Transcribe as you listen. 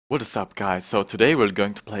What is up, guys? So today we're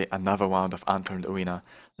going to play another round of Unturned Arena.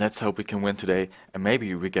 Let's hope we can win today and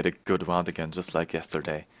maybe we get a good round again just like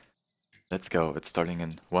yesterday. Let's go, it's starting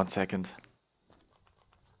in 1 second.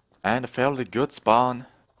 And a fairly good spawn.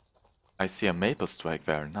 I see a maple strike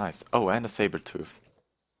there, nice. Oh, and a saber tooth.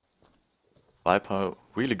 Viper,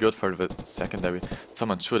 really good for the secondary.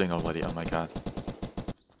 Someone's shooting already, oh my god.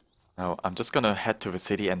 Now I'm just gonna head to the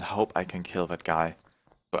city and hope I can kill that guy.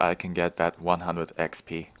 So I can get that 100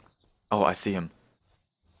 XP. Oh, I see him.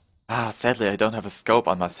 Sadly I don't have a scope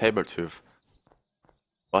on my saber tooth.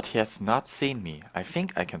 But he has not seen me. I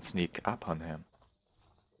think I can sneak up on him.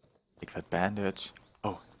 Take that bandage.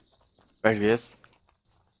 Oh, there he is.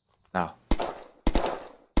 Now.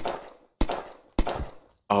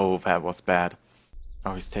 Oh, that was bad.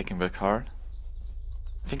 Oh, he's taking the car.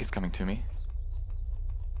 I think he's coming to me.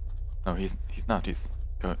 No, he's not. He's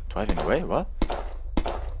driving away. What?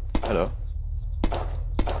 Hello.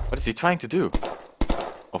 What is he trying to do?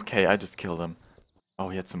 Okay, I just killed him. Oh,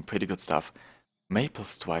 he had some pretty good stuff. Maple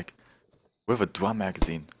strike with a drum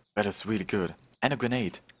magazine. That is really good. And a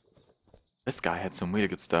grenade. This guy had some really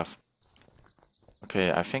good stuff.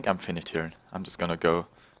 Okay, I think I'm finished here. I'm just gonna go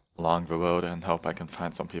along the road and hope I can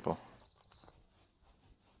find some people.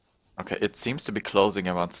 Okay, it seems to be closing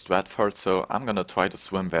around Stratford, so I'm gonna try to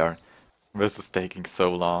swim there. This is taking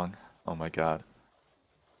so long. Oh my god.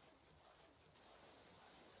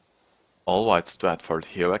 Alright, Stratford,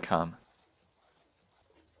 here I come.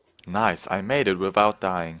 Nice, I made it without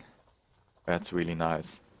dying. That's really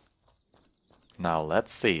nice. Now,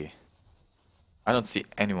 let's see. I don't see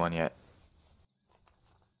anyone yet.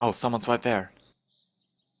 Oh, someone's right there.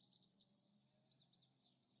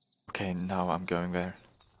 Okay, now I'm going there.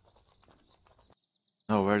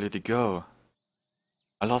 No, where did he go?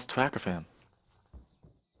 I lost track of him.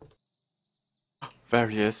 There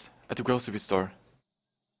he is, at the grocery store.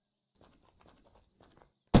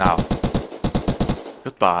 Now.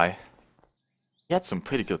 Goodbye. He had some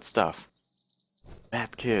pretty good stuff.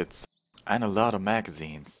 Bad kids. And a lot of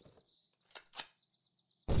magazines.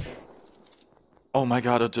 Oh my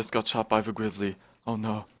god, I just got shot by the grizzly. Oh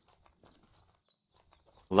no.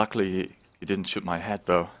 Luckily, he didn't shoot my head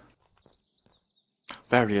though.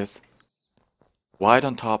 There he is. Right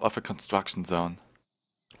on top of a construction zone.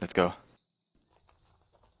 Let's go.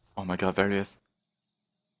 Oh my god, there he is.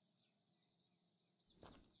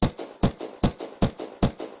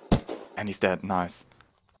 And he's dead, nice.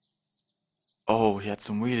 Oh, he had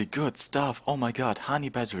some really good stuff. Oh my god, honey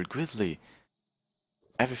badger, grizzly.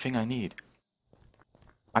 Everything I need.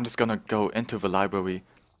 I'm just gonna go into the library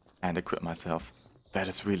and equip myself. That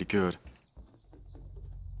is really good.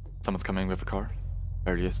 Someone's coming with a car.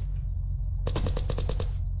 There he is.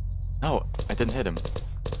 No, I didn't hit him.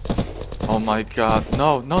 Oh my god,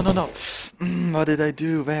 no, no, no, no. What did I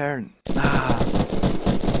do there?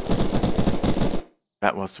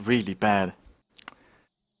 That was really bad.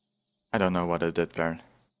 I don't know what I did there.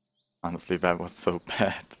 Honestly, that was so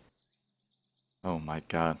bad. Oh my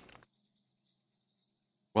god.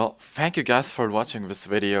 Well, thank you guys for watching this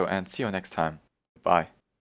video and see you next time. Bye.